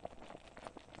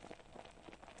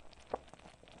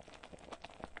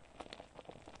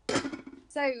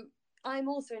 So I'm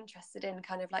also interested in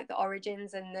kind of like the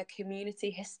origins and the community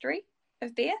history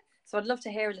of beer. So I'd love to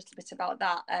hear a little bit about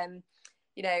that.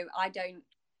 You know, I don't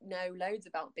know loads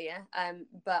about beer,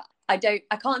 but I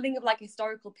can't think of like a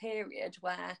historical period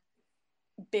where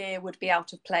beer would be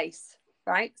out of place,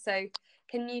 right? So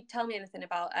can you tell me anything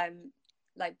about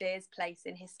like beer's place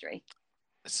in history?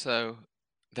 So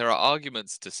there are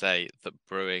arguments to say that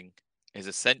brewing is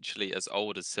essentially as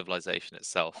old as civilization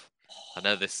itself. I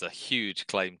know this is a huge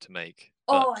claim to make,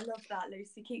 but Oh, I love that,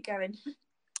 Lucy. Keep going.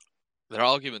 there are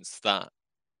arguments that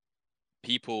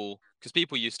because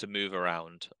people used to move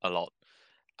around a lot,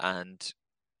 and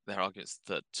there are arguments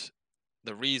that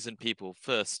the reason people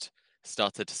first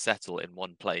started to settle in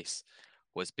one place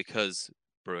was because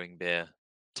brewing beer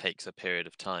takes a period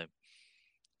of time,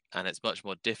 and it's much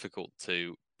more difficult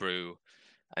to brew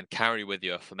and carry with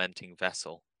you a fermenting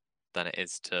vessel than it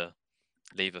is to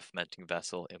leave a fermenting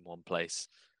vessel in one place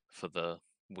for the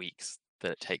weeks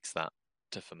that it takes that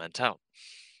to ferment out.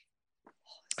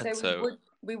 So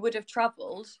we would have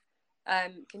travelled,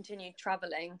 continued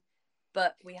travelling,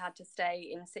 but we had to stay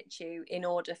in situ in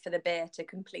order for the beer to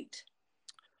complete.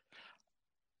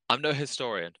 I'm no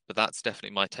historian, but that's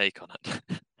definitely my take on it.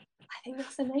 I think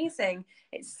that's amazing.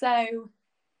 It's so,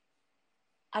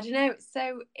 I don't know, it's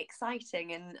so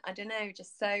exciting, and I don't know,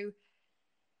 just so,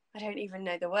 I don't even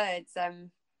know the words.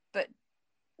 But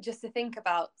just to think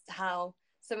about how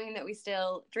something that we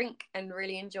still drink and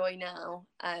really enjoy now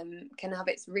can have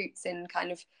its roots in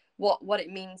kind of what it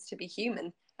means to be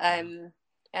human. And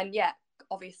yeah,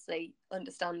 obviously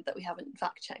understand that we haven't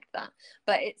fact checked that,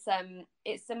 but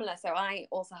it's similar. So I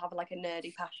also have like a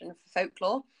nerdy passion for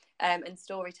folklore and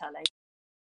storytelling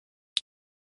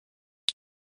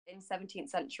in 17th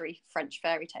century French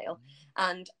fairy tale,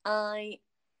 and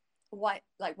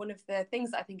one of the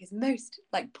things that I think is most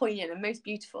like poignant and most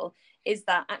beautiful is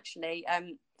that actually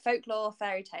folklore,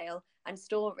 fairy tale, and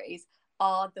stories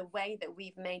are the way that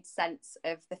we've made sense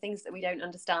of the things that we don't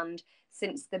understand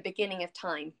since the beginning of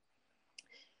time.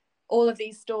 All of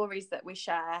these stories that we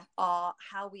share are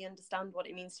how we understand what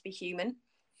it means to be human,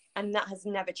 and that has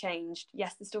never changed.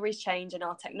 Yes, the stories change, and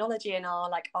our technology and our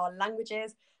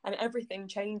languages and everything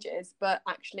changes, but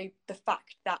actually the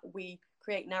fact that we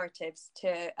create narratives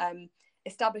to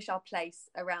establish our place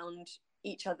around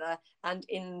each other and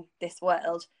in this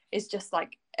world is just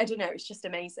like, I don't know, it's just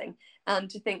amazing. And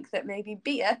to think that maybe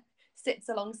beer sits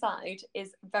alongside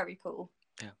is very cool.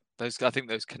 Yeah, I think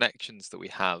those connections that we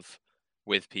have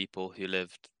with people who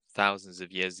lived thousands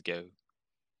of years ago,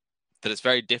 that it's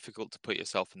very difficult to put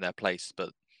yourself in their place, but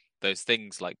those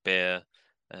things like beer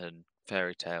and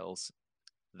fairy tales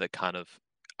that kind of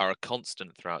are a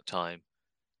constant throughout time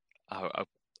are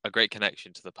a great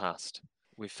connection to the past.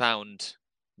 We found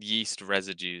yeast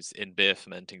residues in beer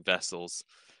fermenting vessels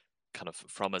kind of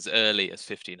from as early as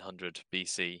 1500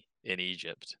 BC in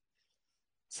Egypt.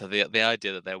 So the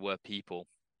idea that there were people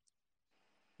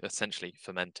essentially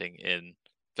fermenting in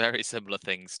very similar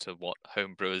things to what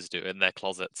home brewers do in their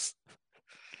closets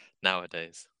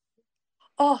nowadays.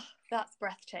 Oh, that's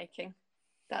breathtaking.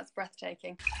 That's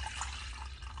breathtaking.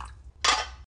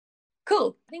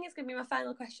 Cool. I think it's going to be my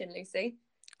final question, Lucy.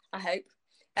 I hope.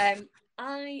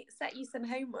 I set you some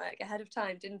homework ahead of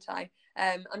time, didn't I?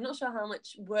 I'm not sure how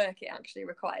much work it actually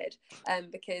required,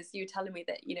 because you were telling me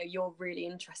that you're really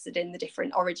interested in the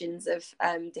different origins of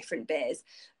different beers.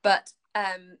 But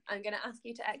I'm going to ask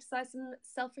you to exercise some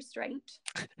self-restraint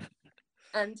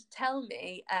and tell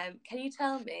me. Can you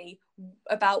tell me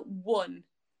about one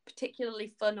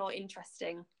particularly fun or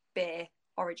interesting beer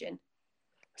origin?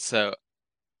 So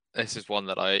this is one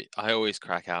that I always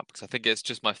crack out because I think it's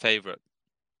just my favorite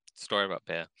story about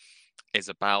beer is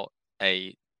about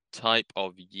a type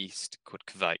of yeast called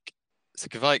Kveik. So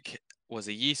Kveik was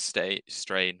a yeast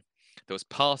strain that was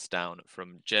passed down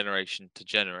from generation to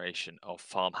generation of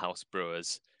farmhouse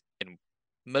brewers in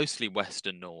mostly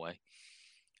Western Norway.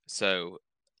 So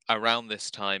around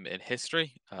this time in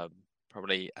history,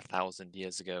 probably 1,000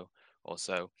 years ago or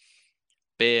so,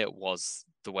 beer was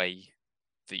the way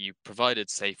that you provided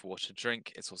safe water to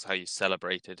drink. It's also how you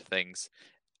celebrated things.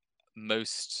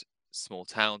 Most small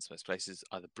towns, most places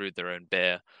either brewed their own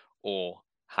beer or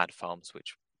had farms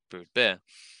which brewed beer.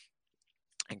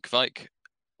 And Kveik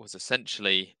was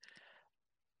essentially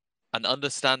an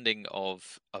understanding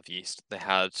of yeast. They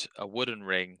had a wooden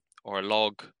ring or a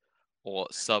log or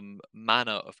some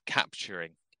manner of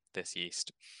capturing this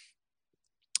yeast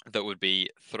that would be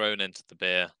thrown into the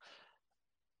beer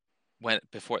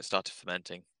before it started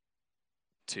fermenting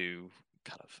to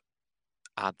kind of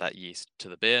add that yeast to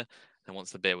the beer. And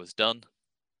once the beer was done,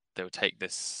 they would take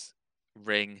this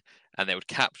ring and they would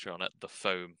capture on it the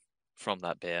foam from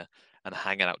that beer and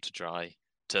hang it out to dry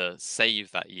to save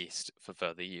that yeast for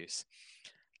further use.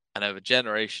 And over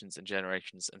generations and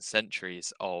generations and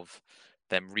centuries of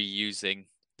them reusing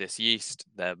this yeast,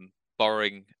 them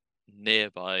borrowing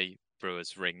nearby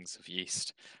brewers' rings of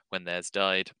yeast when theirs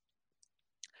died,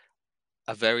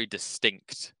 a very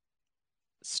distinct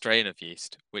strain of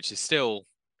yeast, which is still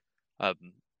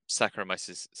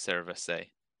Saccharomyces cerevisiae,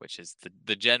 which is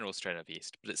the general strain of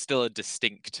yeast, but it's still a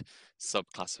distinct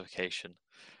subclassification,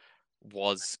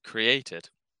 was created,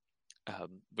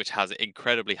 which has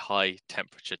incredibly high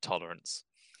temperature tolerance.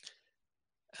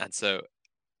 And so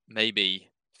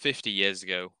maybe 50 years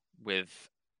ago, with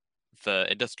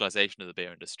the industrialization of the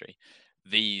beer industry,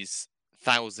 these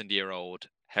 1,000-year-old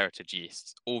heritage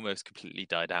yeasts almost completely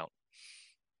died out.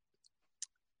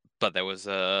 But there was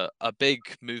a big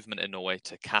movement in Norway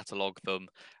to catalogue them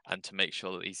and to make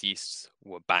sure that these yeasts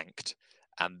were banked,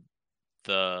 and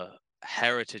the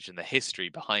heritage and the history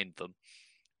behind them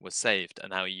was saved.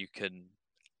 And now you can,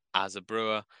 as a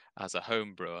brewer, as a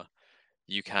home brewer,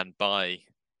 you can buy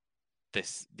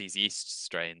these yeast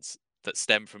strains that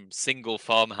stem from single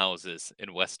farmhouses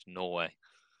in Western Norway.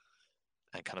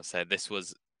 and kind of say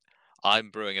I'm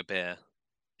brewing a beer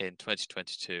in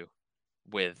 2022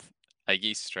 with a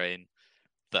yeast strain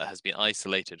that has been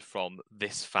isolated from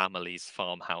this family's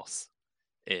farmhouse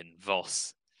in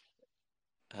Voss,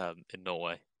 in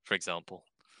Norway, for example.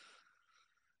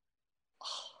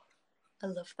 Oh, I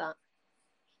love that.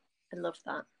 I love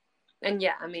that. And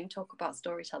yeah, I mean, talk about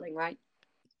storytelling, right?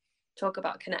 Talk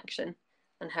about connection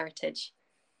and heritage.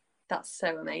 That's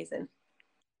so amazing.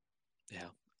 Yeah.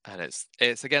 And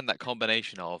it's again that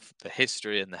combination of the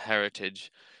history and the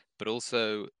heritage, but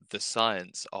also the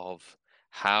science of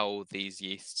how these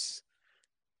yeasts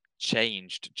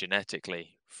changed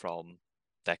genetically from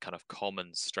their kind of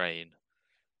common strain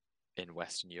in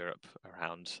Western Europe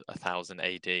around 1000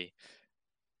 AD,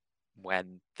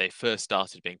 when they first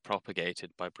started being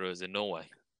propagated by brewers in Norway.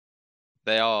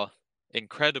 They are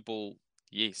incredible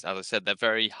yeast. As I said, they're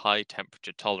very high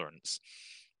temperature tolerance.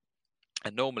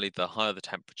 And normally, the higher the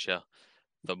temperature,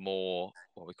 the more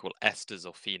what we call esters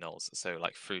or phenols, so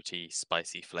like fruity,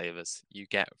 spicy flavors you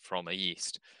get from a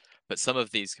yeast. But some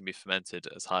of these can be fermented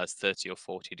as high as 30 or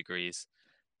 40 degrees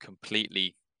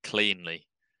completely cleanly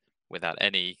without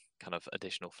any kind of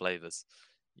additional flavors.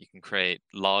 You can create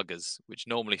lagers, which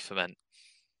normally ferment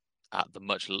at the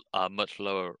much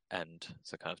lower end,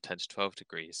 so kind of 10 to 12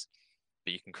 degrees.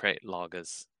 But you can create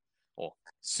lagers or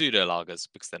pseudo lagers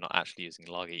because they're not actually using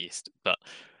lager yeast, but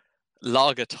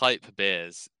lager type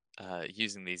beers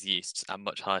using these yeasts at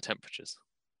much higher temperatures.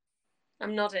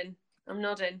 I'm nodding.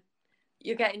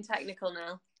 You're getting technical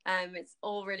now. It's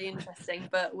all really interesting,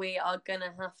 but we are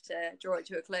gonna have to draw it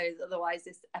to a close. Otherwise,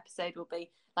 this episode will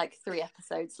be like 3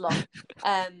 episodes long.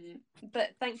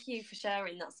 But thank you for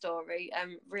sharing that story.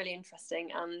 Really interesting,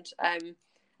 and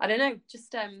I don't know,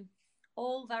 just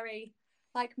all very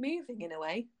like moving in a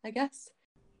way, I guess.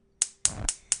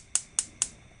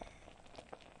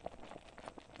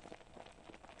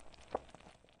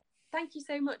 Thank you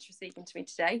so much for speaking to me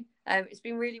today. It's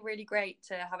been really, really great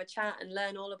to have a chat and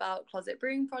learn all about Closet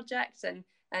Brewing Project and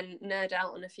nerd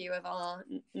out on a few of our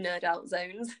nerd out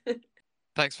zones.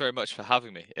 Thanks very much for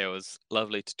having me. It was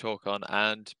lovely to talk on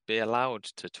and be allowed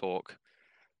to talk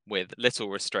with little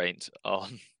restraint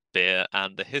on beer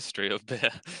and the history of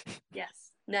beer.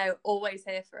 Yes, no, always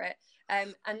here for it.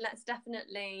 And let's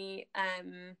definitely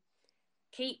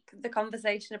keep the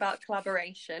conversation about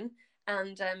collaboration.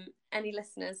 And any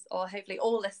listeners, or hopefully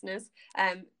all listeners,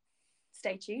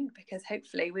 stay tuned, because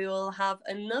hopefully we will have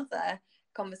another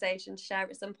conversation to share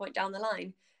at some point down the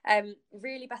line.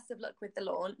 Really best of luck with the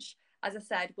launch. As I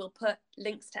said, we'll put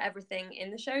links to everything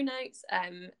in the show notes.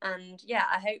 And yeah,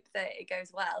 I hope that it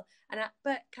goes well.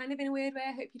 But kind of in a weird way,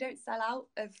 I hope you don't sell out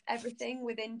of everything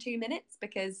within 2 minutes,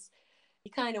 because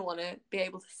you kind of want to be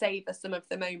able to savor some of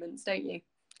the moments, don't you?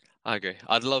 I agree.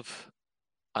 I'd love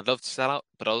to sell out,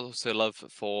 but I'd also love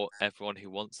for everyone who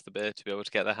wants the beer to be able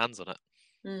to get their hands on it.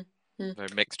 Mm-hmm.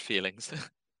 Very mixed feelings.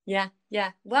 Yeah.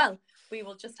 Well, we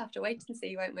will just have to wait and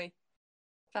see, won't we?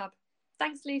 Fab.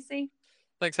 Thanks, Lucy.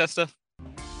 Thanks, Hester.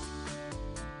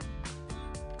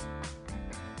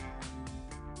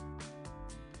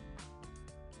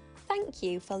 Thank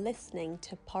you for listening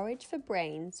to Porridge for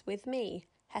Brains with me,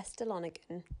 Hester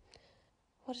Lonergan.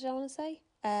 What did I want to say?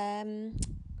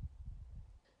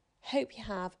 Hope you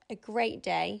have a great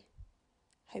day.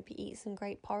 Hope you eat some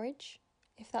great porridge,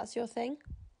 if that's your thing.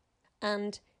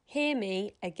 And hear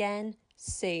me again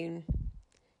soon.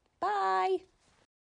 Bye.